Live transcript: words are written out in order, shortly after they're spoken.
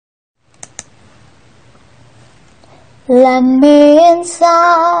Let me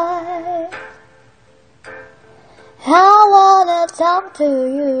inside. I wanna talk to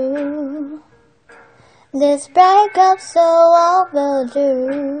you. This breakup's so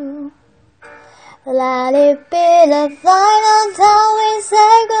overdue. Let it be the final time we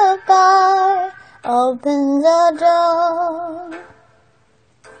say goodbye. Open the door.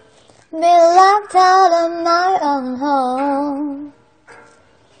 Be locked out of my own home.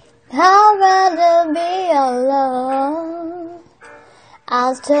 I'd rather be alone.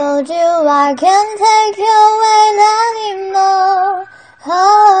 I told you I can't take your weight anymore.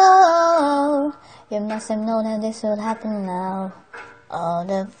 Oh, you must have known that this would happen now. All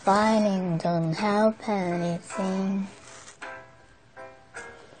the fighting don't help anything.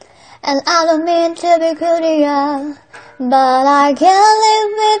 And I don't mean to be cruel, but I can't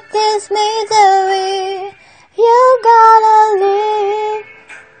live with this misery. You gotta leave.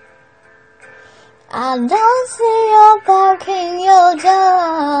 I don't see you parking your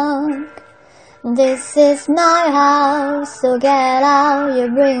junk. This is my house, so get out. You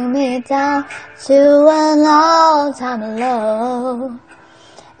bring me down to an all-time low.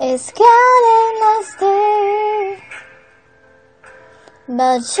 It's getting nasty,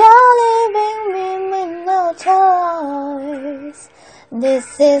 but you're leaving me with no choice.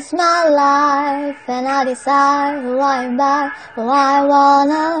 This is my life, and I decide who I'm by, who I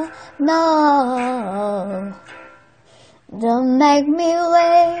wanna know. Don't make me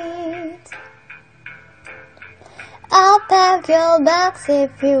wait. I'll pack your bags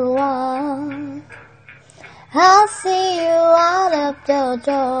if you want. I'll see you out of the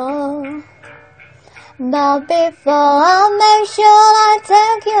door. But before I make sure I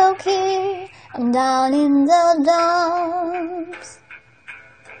take your key, I'm down in the dumps.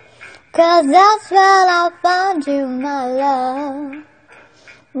 'Cause that's where I'll find you, my love.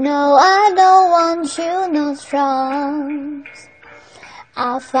 No, I don't want you, no strums.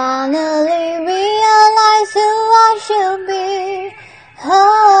 I finally realize who I should be.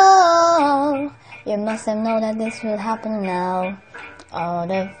 Oh, you must have known that this will happen now. All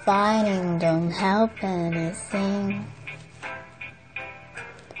the fighting don't help anything.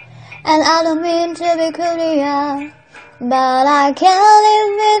 And I don't mean to be cruel, but I can't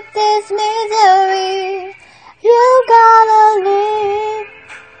live with this misery. You gotta leave.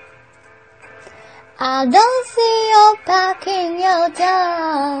 I don't see you packing your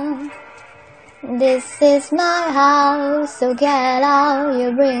junk. This is my house, so get out.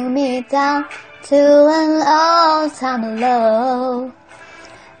 You bring me down to an all-time low.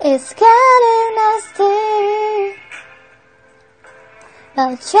 It's getting nasty,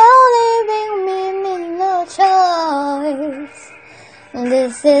 but you're leaving me with no choice.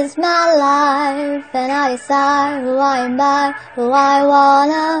 This is my life, and I decide who I'm by, who I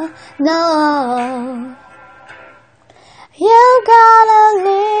wanna know. You gotta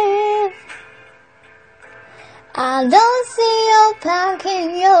leave. I don't see you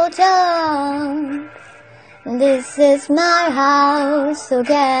packing your junk. This is my house, so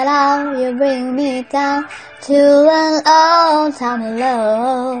get out. You bring me down to an all-time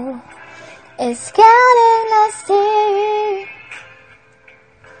low. It's getting nasty,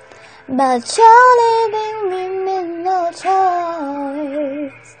 but you're leaving me with no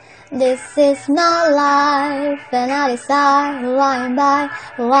choice. This is my life, and I decide who I'm by,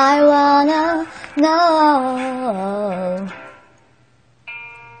 who I wanna know.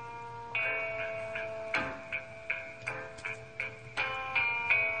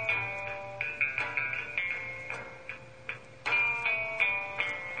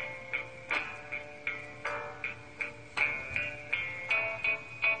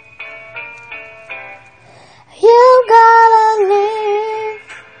 You gotta leave.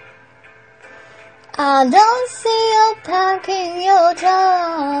 I don't see you packing your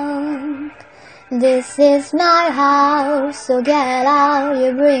junk. This is my house, so get out.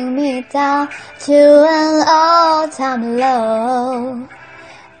 You bring me down to an all-time low.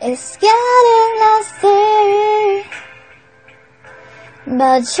 It's getting nasty,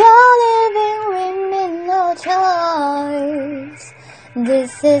 but you're leaving with me no choice.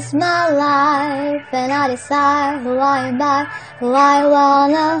 This is my life, and I decide who I'm by, who I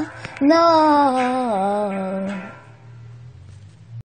wanna know.